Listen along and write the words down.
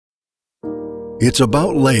It's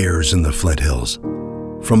about layers in the Flint Hills.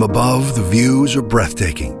 From above, the views are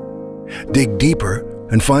breathtaking. Dig deeper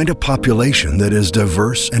and find a population that is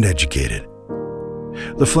diverse and educated.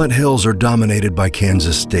 The Flint Hills are dominated by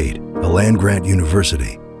Kansas State, a land-grant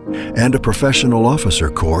university, and a professional officer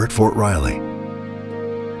corps at Fort Riley.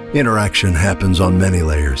 Interaction happens on many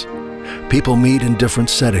layers. People meet in different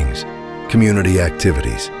settings: community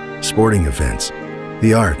activities, sporting events,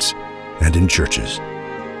 the arts, and in churches.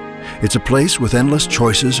 It's a place with endless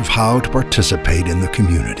choices of how to participate in the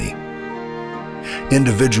community.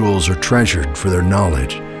 Individuals are treasured for their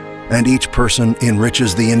knowledge, and each person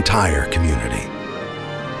enriches the entire community.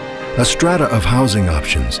 A strata of housing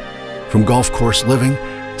options, from golf course living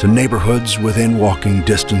to neighborhoods within walking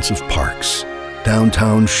distance of parks,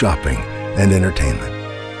 downtown shopping, and entertainment.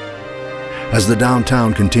 As the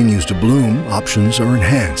downtown continues to bloom, options are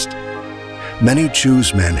enhanced. Many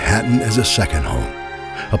choose Manhattan as a second home,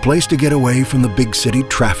 a place to get away from the big city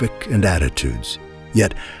traffic and attitudes,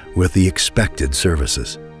 yet with the expected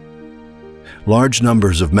services. Large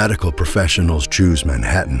numbers of medical professionals choose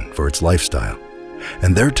Manhattan for its lifestyle,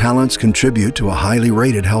 and their talents contribute to a highly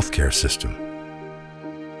rated healthcare system.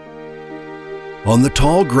 On the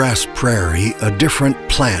tall grass prairie, a different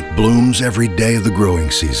plant blooms every day of the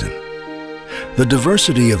growing season. The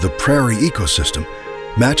diversity of the prairie ecosystem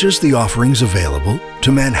matches the offerings available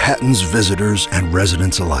to Manhattan's visitors and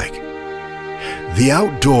residents alike. The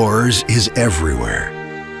outdoors is everywhere.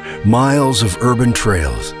 Miles of urban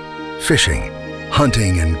trails, fishing,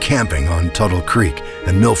 hunting and camping on Tuttle Creek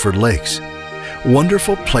and Milford Lakes.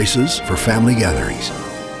 Wonderful places for family gatherings.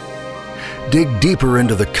 Dig deeper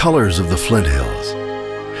into the colors of the Flint Hills.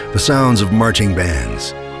 The sounds of marching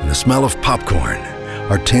bands and the smell of popcorn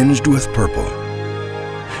are tinged with purple.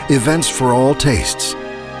 Events for all tastes.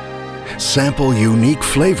 Sample unique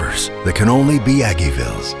flavors that can only be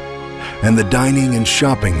Aggieville's, and the dining and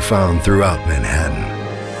shopping found throughout Manhattan.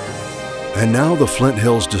 And now the Flint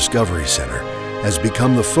Hills Discovery Center has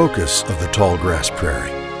become the focus of the tall grass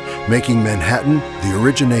prairie, making Manhattan the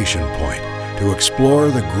origination point to explore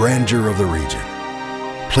the grandeur of the region.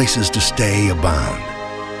 Places to stay abound.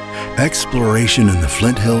 Exploration in the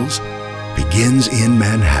Flint Hills begins in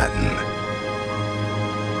Manhattan.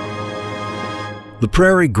 The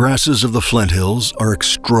prairie grasses of the Flint Hills are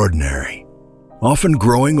extraordinary, often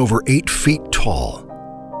growing over 8 feet tall,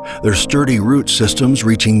 their sturdy root systems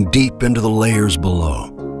reaching deep into the layers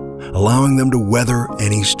below, allowing them to weather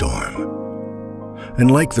any storm.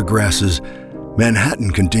 And like the grasses,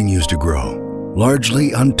 Manhattan continues to grow,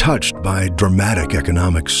 largely untouched by dramatic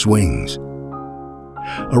economic swings.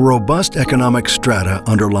 A robust economic strata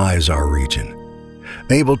underlies our region,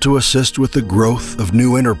 able to assist with the growth of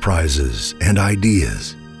new enterprises and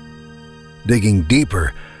ideas. Digging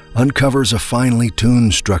deeper uncovers a finely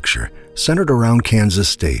tuned structure centered around Kansas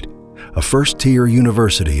State, a first-tier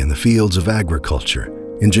university in the fields of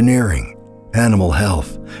agriculture, engineering, animal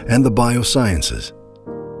health, and the biosciences.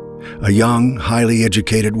 A young, highly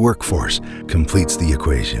educated workforce completes the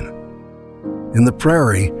equation. In the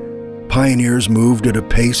prairie, pioneers moved at a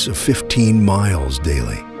pace of 15 miles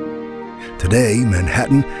daily. Today,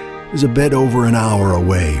 Manhattan is a bit over an hour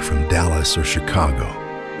away from Dallas or Chicago.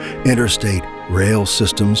 Interstate, rail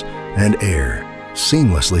systems, and air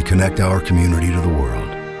seamlessly connect our community to the world.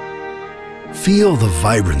 Feel the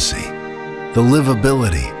vibrancy, the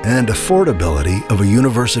livability, and affordability of a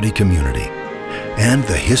university community, and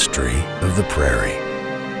the history of the prairie.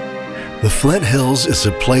 The Flint Hills is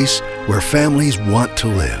a place where families want to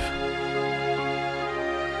live.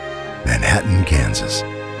 Manhattan, Kansas.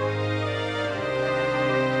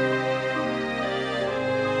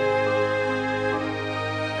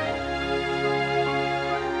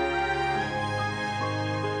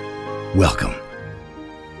 Welcome